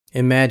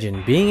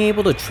Imagine being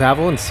able to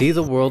travel and see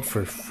the world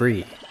for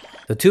free.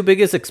 The two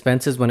biggest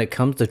expenses when it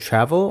comes to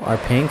travel are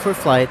paying for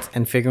flights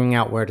and figuring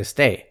out where to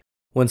stay.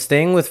 When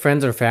staying with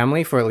friends or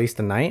family for at least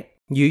a night,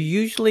 you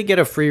usually get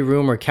a free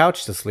room or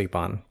couch to sleep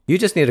on. You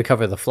just need to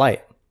cover the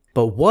flight.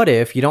 But what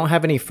if you don't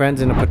have any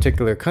friends in a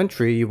particular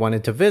country you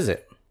wanted to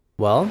visit?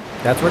 Well,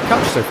 that's where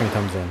Couchsurfing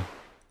comes in.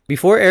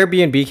 Before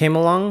Airbnb came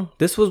along,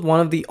 this was one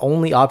of the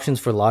only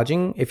options for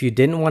lodging if you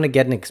didn't want to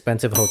get an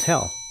expensive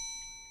hotel.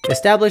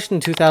 Established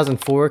in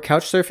 2004,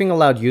 Couchsurfing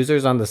allowed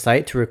users on the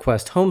site to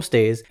request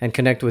homestays and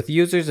connect with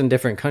users in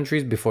different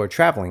countries before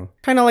traveling.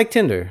 Kinda like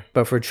Tinder,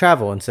 but for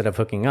travel instead of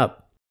hooking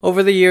up.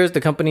 Over the years,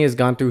 the company has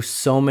gone through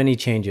so many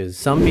changes,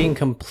 some being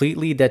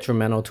completely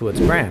detrimental to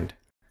its brand.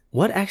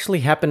 What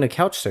actually happened to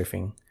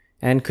Couchsurfing?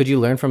 And could you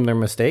learn from their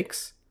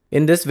mistakes?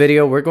 In this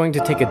video, we're going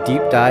to take a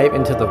deep dive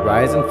into the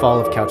rise and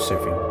fall of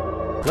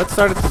Couchsurfing. Let's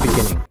start at the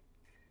beginning.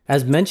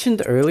 As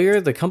mentioned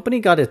earlier, the company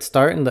got its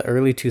start in the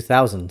early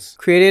 2000s,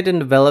 created and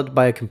developed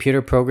by a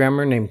computer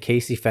programmer named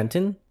Casey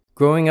Fenton.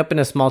 Growing up in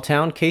a small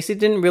town, Casey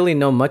didn't really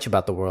know much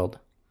about the world.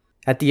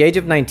 At the age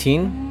of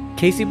 19,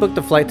 Casey booked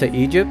a flight to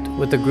Egypt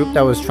with a group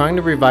that was trying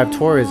to revive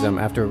tourism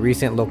after a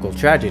recent local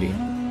tragedy.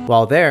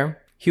 While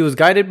there, he was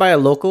guided by a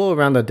local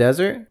around the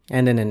desert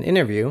and in an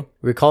interview,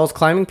 recalls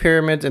climbing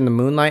pyramids in the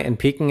moonlight and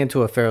peeking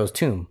into a pharaoh's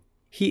tomb.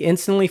 He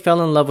instantly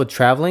fell in love with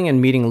traveling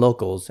and meeting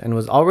locals and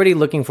was already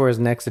looking for his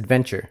next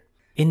adventure.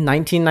 In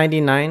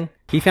 1999,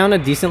 he found a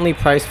decently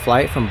priced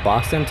flight from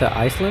Boston to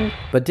Iceland,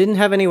 but didn't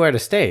have anywhere to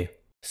stay.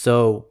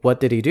 So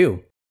what did he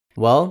do?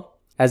 Well,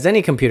 as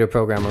any computer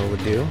programmer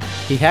would do,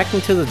 he hacked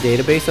into the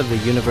database of the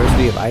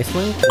University of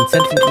Iceland and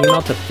sent an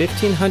email to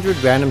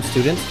 1,500 random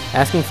students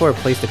asking for a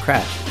place to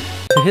crash.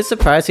 To his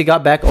surprise, he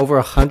got back over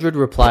 100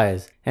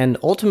 replies and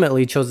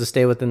ultimately chose to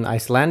stay with an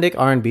Icelandic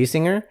R&B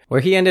singer,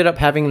 where he ended up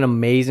having an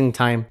amazing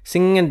time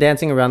singing and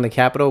dancing around the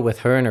capital with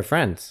her and her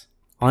friends.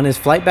 On his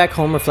flight back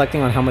home,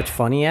 reflecting on how much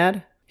fun he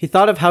had, he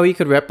thought of how he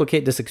could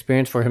replicate this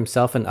experience for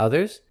himself and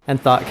others,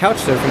 and thought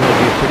Couchsurfing would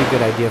be a pretty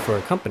good idea for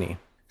a company.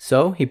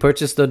 So he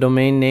purchased the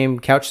domain name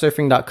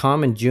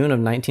Couchsurfing.com in June of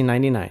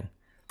 1999.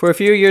 For a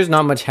few years,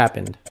 not much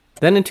happened.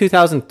 Then in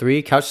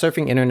 2003,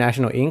 Couchsurfing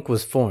International Inc.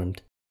 was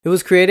formed. It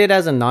was created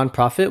as a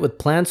non-profit with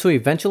plans to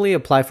eventually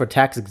apply for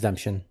tax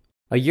exemption.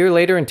 A year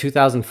later in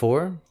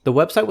 2004, the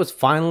website was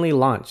finally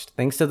launched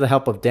thanks to the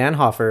help of Dan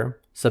Hoffer,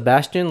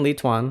 Sebastian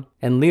Lituan,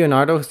 and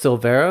Leonardo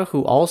Silveira,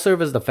 who all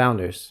serve as the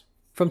founders.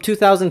 From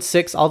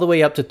 2006 all the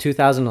way up to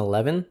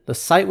 2011, the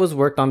site was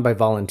worked on by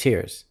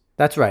volunteers.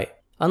 That's right,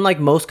 unlike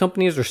most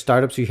companies or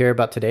startups you hear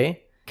about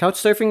today,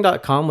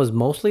 Couchsurfing.com was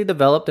mostly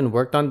developed and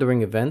worked on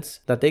during events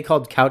that they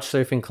called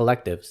Couchsurfing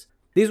Collectives.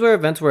 These were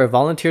events where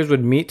volunteers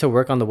would meet to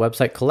work on the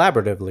website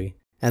collaboratively,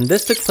 and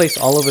this took place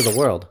all over the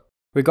world.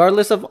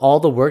 Regardless of all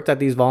the work that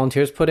these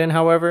volunteers put in,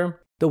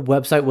 however, the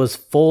website was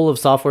full of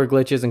software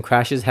glitches and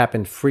crashes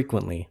happened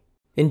frequently.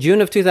 In June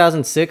of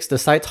 2006, the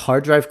site's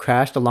hard drive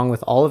crashed along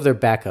with all of their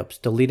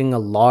backups, deleting a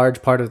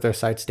large part of their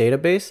site's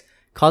database,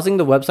 causing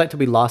the website to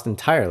be lost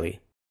entirely.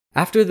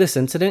 After this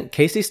incident,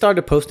 Casey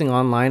started posting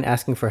online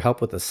asking for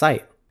help with the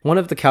site. One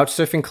of the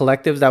Couchsurfing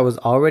collectives that was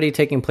already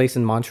taking place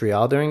in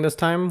Montreal during this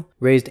time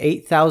raised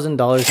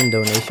 $8,000 in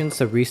donations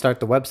to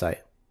restart the website.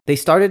 They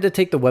started to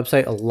take the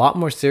website a lot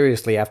more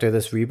seriously after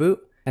this reboot,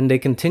 and they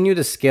continued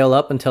to scale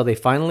up until they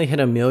finally hit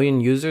 1 million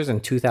users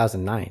in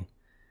 2009.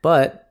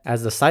 But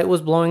as the site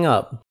was blowing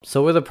up,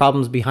 so were the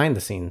problems behind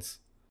the scenes.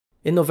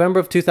 In November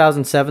of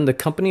 2007, the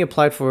company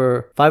applied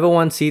for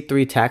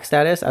 501c3 tax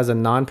status as a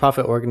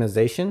non-profit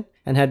organization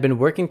and had been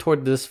working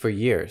toward this for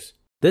years.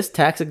 This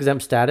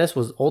tax-exempt status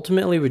was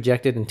ultimately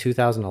rejected in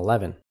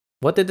 2011.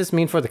 What did this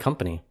mean for the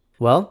company?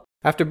 Well,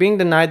 after being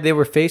denied, they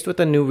were faced with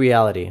a new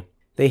reality.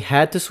 They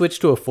had to switch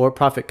to a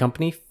for-profit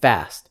company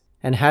fast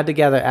and had to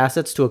gather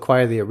assets to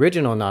acquire the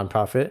original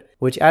nonprofit,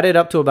 which added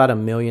up to about $1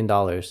 million.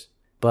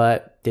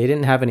 But they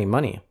didn't have any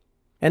money.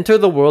 Enter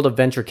the world of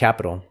venture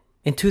capital.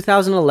 In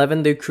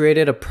 2011, they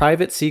created a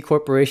private C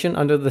corporation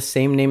under the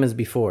same name as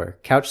before,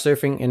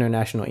 Couchsurfing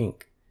International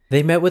Inc.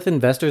 They met with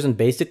investors and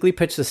basically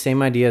pitched the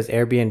same idea as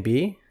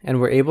Airbnb and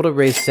were able to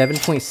raise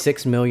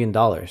 $7.6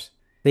 million.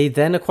 They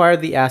then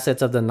acquired the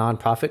assets of the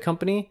nonprofit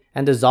company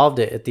and dissolved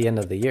it at the end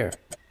of the year.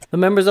 The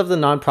members of the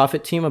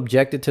nonprofit team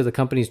objected to the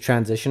company's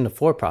transition to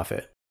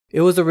for-profit.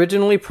 It was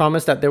originally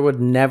promised that there would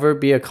never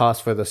be a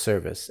cost for the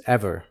service,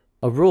 ever,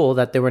 a rule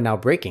that they were now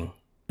breaking.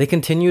 They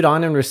continued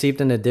on and received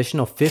an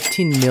additional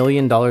 $15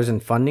 million in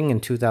funding in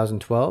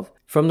 2012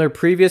 from their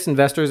previous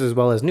investors as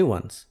well as new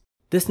ones.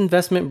 This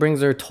investment brings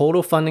their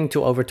total funding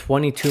to over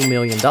 $22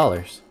 million.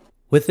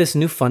 With this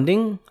new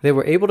funding, they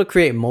were able to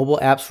create mobile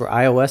apps for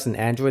iOS and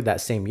Android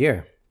that same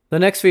year. The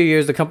next few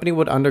years, the company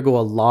would undergo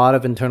a lot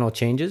of internal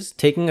changes,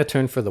 taking a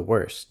turn for the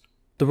worst.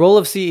 The role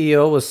of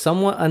CEO was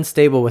somewhat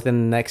unstable within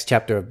the next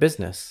chapter of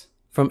business.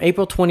 From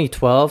April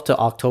 2012 to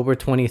October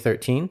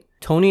 2013,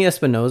 Tony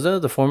Espinoza,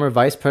 the former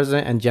vice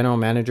president and general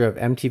manager of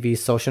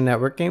MTV's social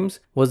network games,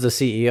 was the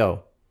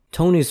CEO.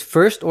 Tony's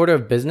first order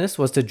of business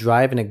was to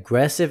drive an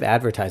aggressive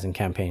advertising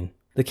campaign.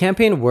 The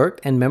campaign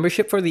worked and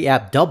membership for the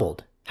app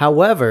doubled.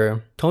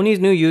 However, Tony's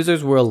new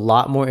users were a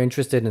lot more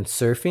interested in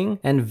surfing,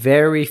 and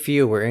very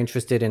few were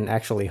interested in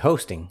actually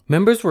hosting.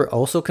 Members were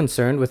also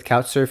concerned with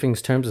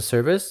Couchsurfing's terms of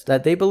service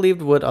that they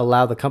believed would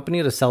allow the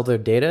company to sell their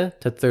data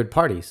to third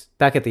parties.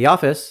 Back at the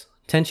office,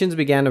 tensions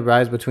began to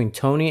rise between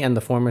Tony and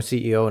the former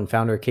CEO and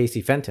founder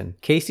Casey Fenton.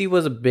 Casey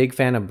was a big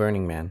fan of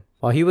Burning Man.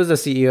 While he was the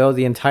CEO,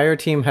 the entire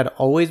team had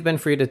always been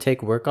free to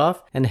take work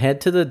off and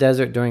head to the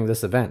desert during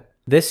this event.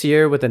 This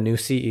year, with a new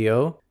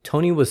CEO,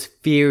 Tony was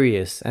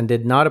furious and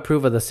did not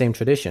approve of the same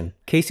tradition.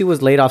 Casey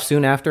was laid off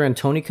soon after, and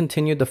Tony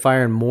continued to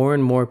fire more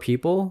and more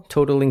people,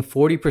 totaling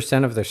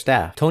 40% of their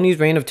staff. Tony's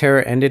reign of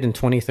terror ended in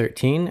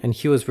 2013, and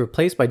he was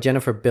replaced by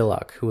Jennifer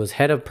Billock, who was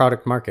head of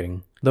product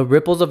marketing. The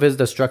ripples of his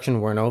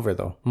destruction weren't over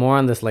though. More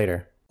on this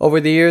later.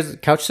 Over the years,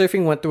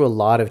 Couchsurfing went through a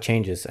lot of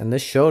changes, and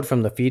this showed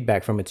from the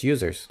feedback from its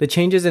users. The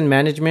changes in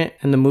management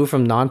and the move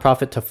from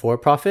non-profit to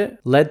for-profit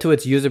led to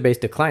its user base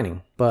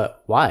declining.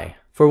 But why?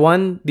 For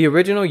one, the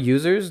original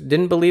users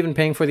didn't believe in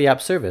paying for the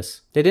app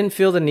service. They didn't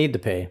feel the need to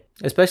pay,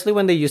 especially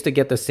when they used to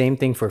get the same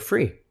thing for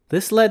free.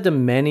 This led to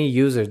many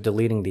users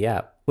deleting the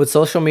app. With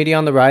social media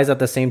on the rise at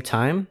the same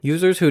time,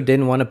 users who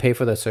didn't want to pay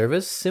for the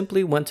service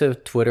simply went to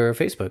Twitter or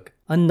Facebook.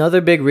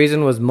 Another big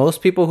reason was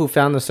most people who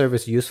found the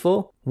service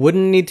useful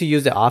wouldn't need to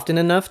use it often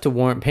enough to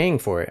warrant paying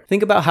for it.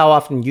 Think about how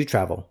often you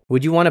travel.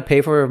 Would you want to pay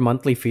for a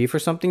monthly fee for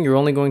something you're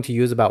only going to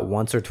use about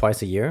once or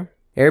twice a year?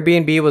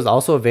 Airbnb was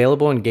also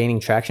available and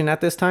gaining traction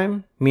at this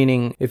time,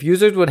 meaning if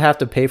users would have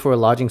to pay for a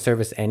lodging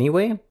service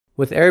anyway,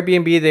 with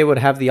Airbnb they would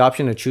have the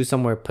option to choose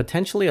somewhere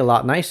potentially a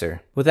lot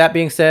nicer. With that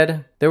being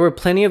said, there were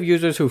plenty of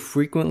users who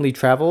frequently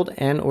traveled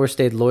and or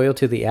stayed loyal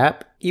to the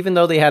app, even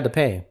though they had to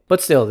pay.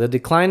 But still, the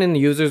decline in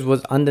users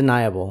was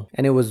undeniable,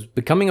 and it was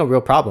becoming a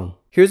real problem.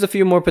 Here's a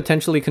few more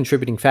potentially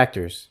contributing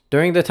factors.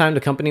 During the time the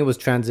company was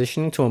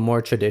transitioning to a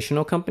more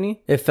traditional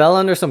company, it fell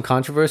under some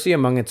controversy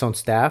among its own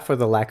staff for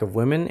the lack of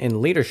women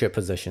in leadership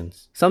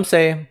positions. Some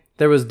say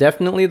there was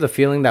definitely the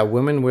feeling that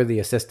women were the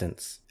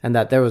assistants, and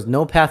that there was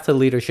no path to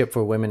leadership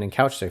for women in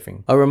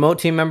Couchsurfing. A remote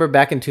team member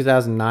back in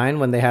 2009,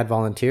 when they had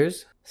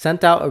volunteers,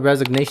 sent out a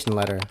resignation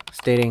letter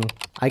stating,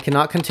 "I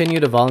cannot continue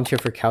to volunteer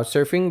for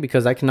Couchsurfing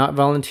because I cannot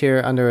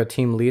volunteer under a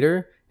team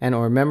leader and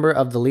or member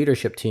of the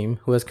leadership team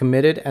who has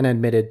committed and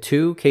admitted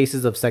 2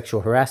 cases of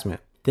sexual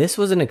harassment." This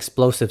was an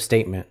explosive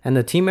statement, and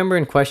the team member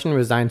in question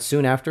resigned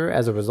soon after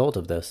as a result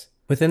of this.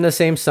 Within the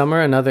same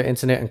summer, another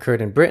incident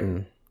occurred in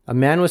Britain. A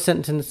man was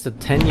sentenced to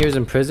 10 years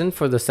in prison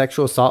for the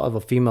sexual assault of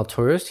a female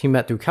tourist he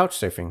met through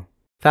Couchsurfing.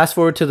 Fast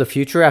forward to the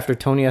future after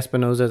Tony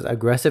Espinosa's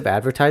aggressive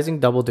advertising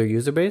doubled their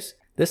user base.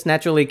 This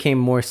naturally came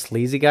more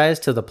sleazy guys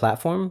to the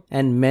platform,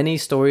 and many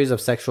stories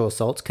of sexual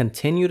assaults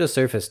continue to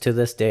surface to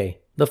this day.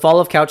 The fall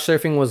of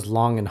Couchsurfing was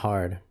long and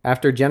hard.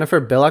 After Jennifer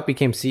Billock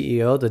became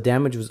CEO, the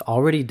damage was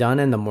already done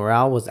and the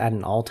morale was at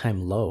an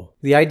all-time low.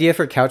 The idea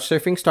for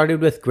Couchsurfing started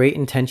with great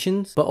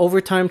intentions, but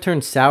over time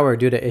turned sour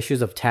due to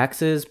issues of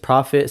taxes,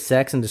 profit,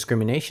 sex, and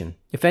discrimination.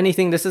 If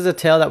anything, this is a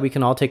tale that we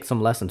can all take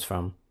some lessons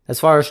from. As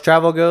far as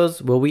travel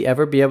goes, will we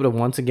ever be able to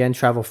once again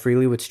travel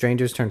freely with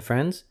strangers turned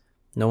friends?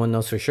 No one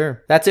knows for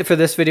sure. That's it for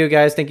this video,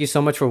 guys. Thank you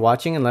so much for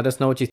watching, and let us know what you think.